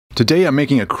Today I'm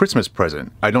making a Christmas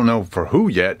present. I don't know for who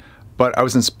yet, but I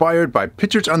was inspired by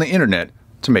pictures on the internet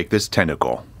to make this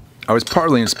tentacle. I was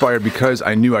partly inspired because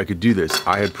I knew I could do this.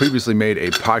 I had previously made a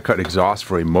pie cut exhaust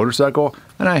for a motorcycle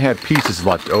and I had pieces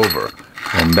left over.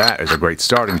 And that is a great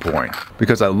starting point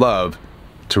because I love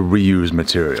to reuse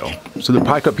material. So the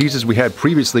pie cut pieces we had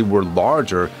previously were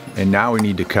larger and now we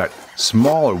need to cut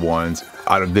smaller ones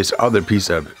out of this other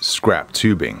piece of scrap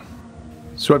tubing.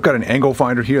 So I've got an angle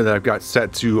finder here that I've got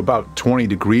set to about 20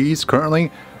 degrees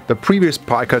currently. The previous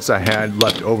pie cuts I had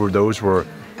left over, those were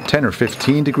 10 or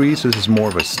 15 degrees, so this is more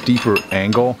of a steeper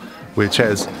angle, which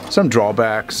has some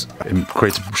drawbacks. It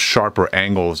creates sharper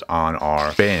angles on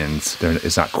our bends.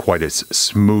 It's not quite as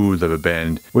smooth of a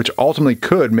bend, which ultimately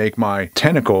could make my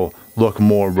tentacle look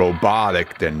more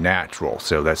robotic than natural.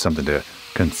 So that's something to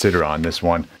consider on this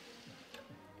one.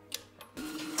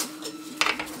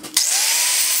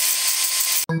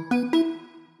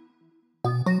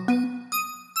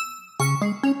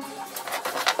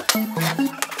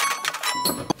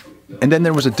 And then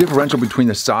there was a differential between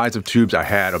the size of tubes I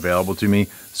had available to me.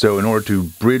 So in order to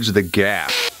bridge the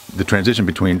gap, the transition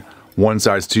between one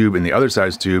size tube and the other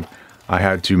size tube, I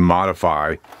had to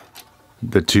modify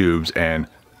the tubes and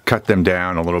cut them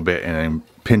down a little bit and then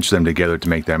pinch them together to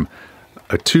make them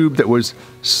a tube that was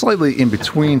slightly in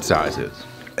between sizes.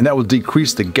 And that will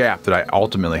decrease the gap that I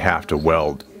ultimately have to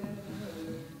weld.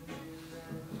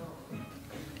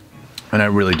 And I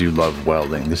really do love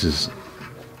welding.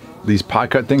 These pie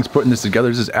cut things, putting this together,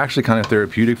 this is actually kind of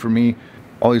therapeutic for me.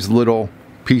 All these little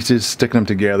pieces, sticking them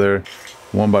together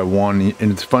one by one.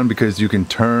 And it's fun because you can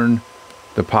turn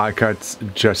the pie cuts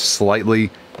just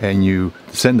slightly and you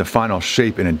send the final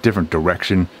shape in a different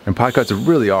direction. And pie cuts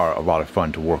really are a lot of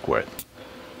fun to work with.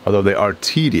 Although they are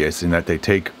tedious in that they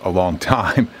take a long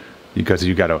time because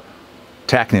you gotta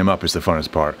tacking them up is the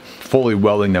funnest part. Fully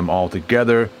welding them all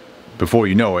together, before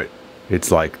you know it,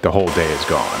 it's like the whole day is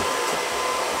gone.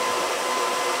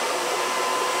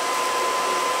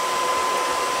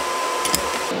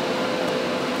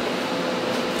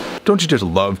 Don't you just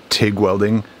love TIG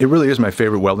welding? It really is my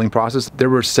favorite welding process.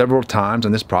 There were several times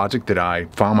on this project that I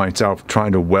found myself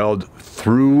trying to weld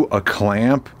through a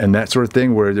clamp and that sort of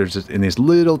thing, where there's just in these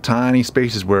little tiny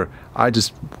spaces where I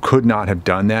just could not have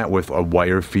done that with a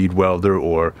wire feed welder,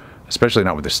 or especially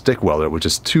not with a stick welder, which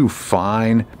is too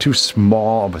fine, too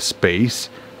small of a space,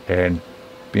 and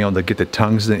being able to get the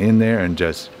tungsten in there and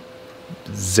just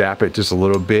zap it just a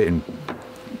little bit and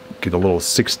get a little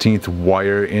 16th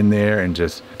wire in there and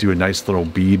just do a nice little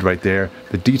bead right there.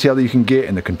 The detail that you can get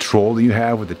and the control that you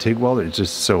have with the TIG welder is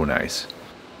just so nice.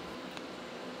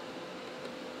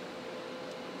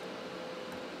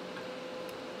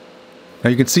 Now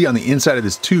you can see on the inside of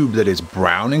this tube that it's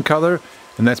brown in color,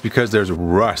 and that's because there's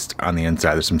rust on the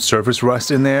inside. There's some surface rust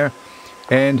in there,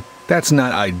 and that's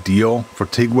not ideal for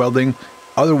TIG welding.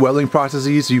 Other welding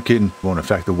processes won't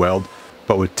affect the weld.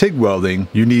 But with TIG welding,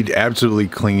 you need absolutely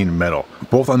clean metal,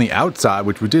 both on the outside,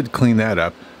 which we did clean that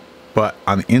up, but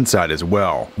on the inside as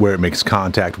well, where it makes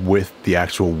contact with the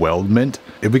actual weldment.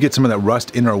 If we get some of that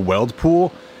rust in our weld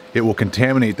pool, it will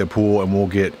contaminate the pool and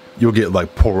you'll get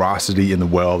like porosity in the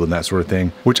weld and that sort of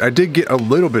thing, which I did get a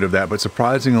little bit of that, but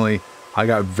surprisingly, I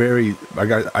got very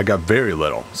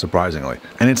little, surprisingly.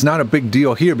 And it's not a big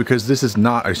deal here because this is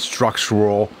not a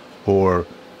structural, or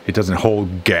it doesn't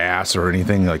hold gas or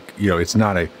anything, like, you know, it's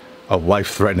not a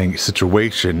life-threatening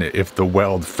situation if the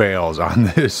weld fails on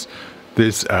this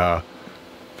piece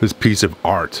of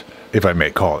art, if I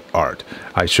may call it art.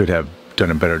 I should have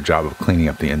done a better job of cleaning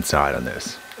up the inside on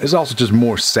this. It's also just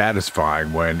more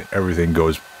satisfying when everything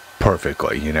goes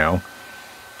perfectly, you know,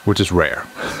 which is rare,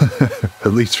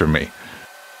 at least for me.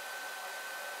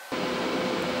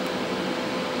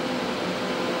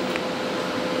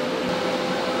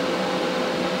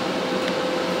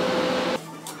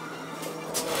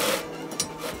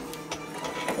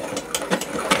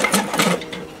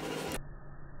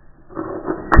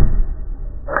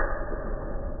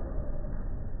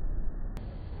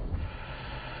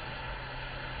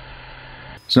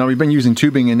 So now we've been using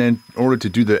tubing, and then in order to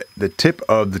do the tip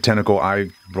of the tentacle,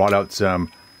 I brought out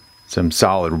some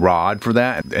solid rod for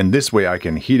that. And this way I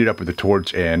can heat it up with a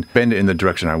torch and bend it in the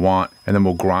direction I want. And then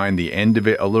we'll grind the end of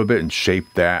it a little bit and shape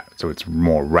that so it's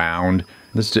more round.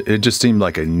 It just seemed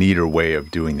like a neater way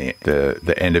of doing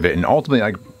the end of it. And ultimately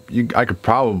I could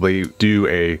probably do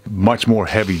a much more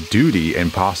heavy duty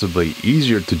and possibly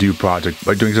easier to do project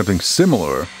by doing something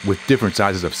similar with different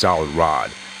sizes of solid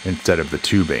rod instead of the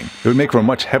tubing. It would make for a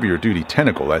much heavier duty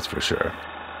tentacle, that's for sure.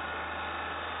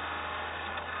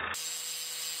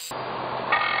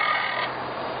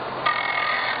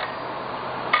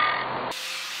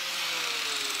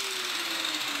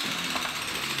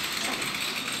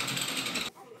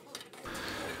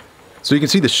 So you can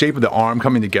see the shape of the arm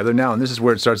coming together now, and this is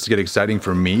where it starts to get exciting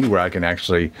for me, where I can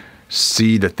actually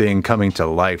see the thing coming to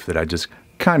life that I just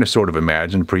kind of sort of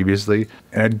imagined previously.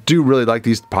 And I do really like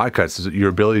these pod cuts, your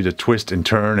ability to twist and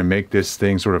turn and make this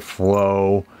thing sort of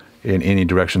flow in any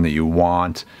direction that you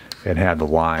want and have the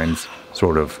lines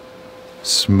sort of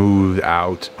smooth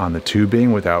out on the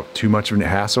tubing without too much of a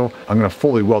hassle. I'm going to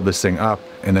fully weld this thing up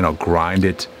and then I'll grind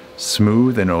it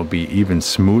smooth and it'll be even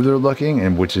smoother looking,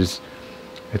 and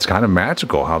it's kind of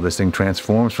magical how this thing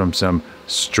transforms from some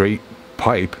straight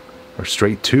pipe or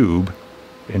straight tube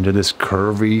into this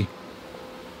curvy,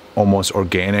 almost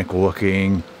organic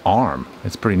looking arm.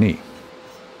 It's pretty neat.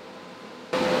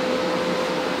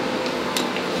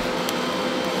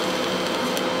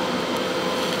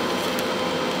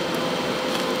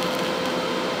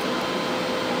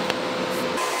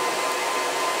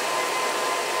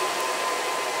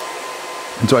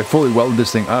 And so I fully welded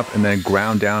this thing up and then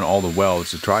ground down all the welds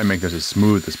to try and make this as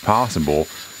smooth as possible.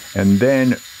 And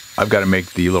then I've got to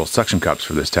make the little suction cups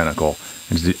for this tentacle.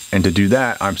 And to do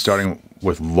that, I'm starting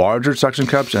with larger suction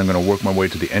cups, and I'm going to work my way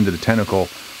to the end of the tentacle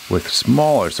with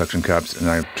smaller suction cups. And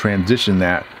I transition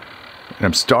that, and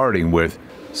I'm starting with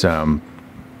some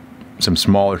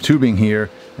smaller tubing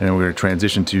here, and then we're going to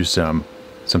transition to some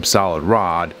solid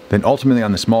rod. Then ultimately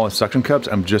on the smallest suction cups,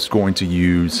 I'm just going to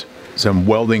use some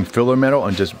welding filler metal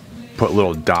and just put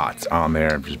little dots on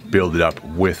there and just build it up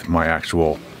with my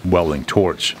actual welding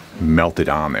torch melted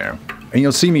on there. And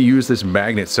you'll see me use this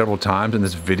magnet several times in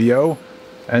this video,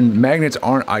 and magnets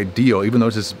aren't ideal, even though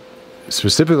this is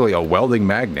specifically a welding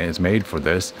magnet. It's made for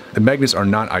this. The magnets are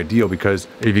not ideal because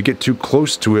if you get too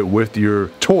close to it with your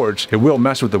torch, it will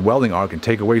mess with the welding arc and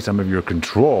take away some of your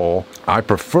control. I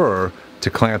prefer to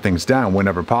clamp things down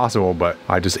whenever possible, but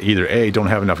I just either A, don't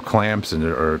have enough clamps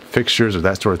or fixtures or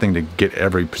that sort of thing to get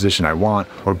every position I want,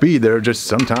 or B, there are just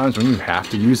sometimes when you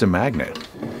have to use a magnet.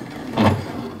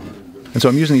 And so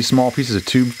I'm using these small pieces of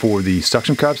tube for the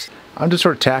suction cups. I'm just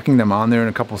sort of tacking them on there in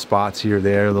a couple spots here or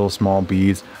there, little small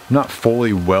beads. I'm not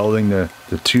fully welding the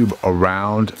tube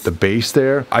around the base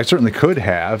there. I certainly could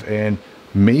have, and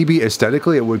maybe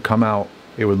aesthetically it would come out,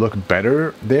 it would look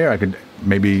better there. I could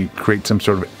maybe create some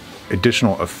sort of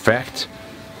additional effect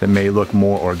that may look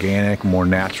more organic, more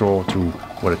natural to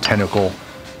what a tentacle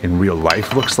in real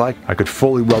life looks like. I could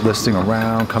fully weld this thing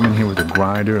around, come in here with a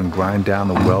grinder and grind down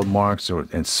the weld marks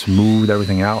and smooth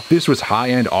everything out. If this was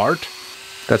high-end art,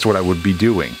 that's what I would be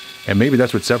doing. And maybe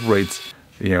that's what separates,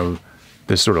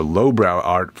 this sort of lowbrow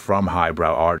art from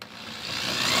highbrow art.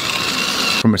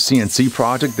 From a CNC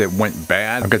project that went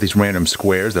bad, I've got these random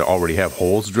squares that already have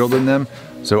holes drilled in them.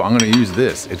 So I'm going to use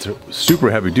this. It's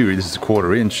super heavy duty. This is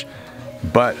 1/4 inch,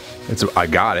 but I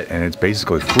got it, and it's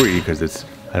basically free because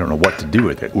I don't know what to do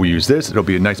with it. We'll use this. It'll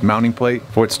be a nice mounting plate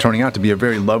for what's turning out to be a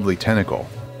very lovely tentacle.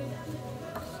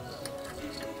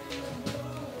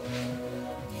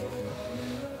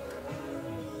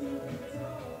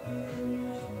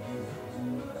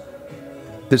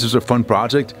 This is a fun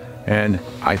project, and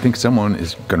I think someone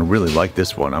is going to really like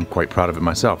this one. I'm quite proud of it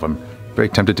myself. I'm very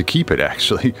tempted to keep it,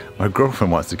 actually. My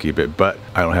girlfriend wants to keep it, but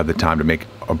I don't have the time to make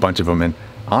a bunch of them, and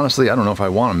honestly, I don't know if I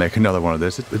want to make another one of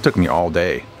this. It took me all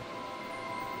day.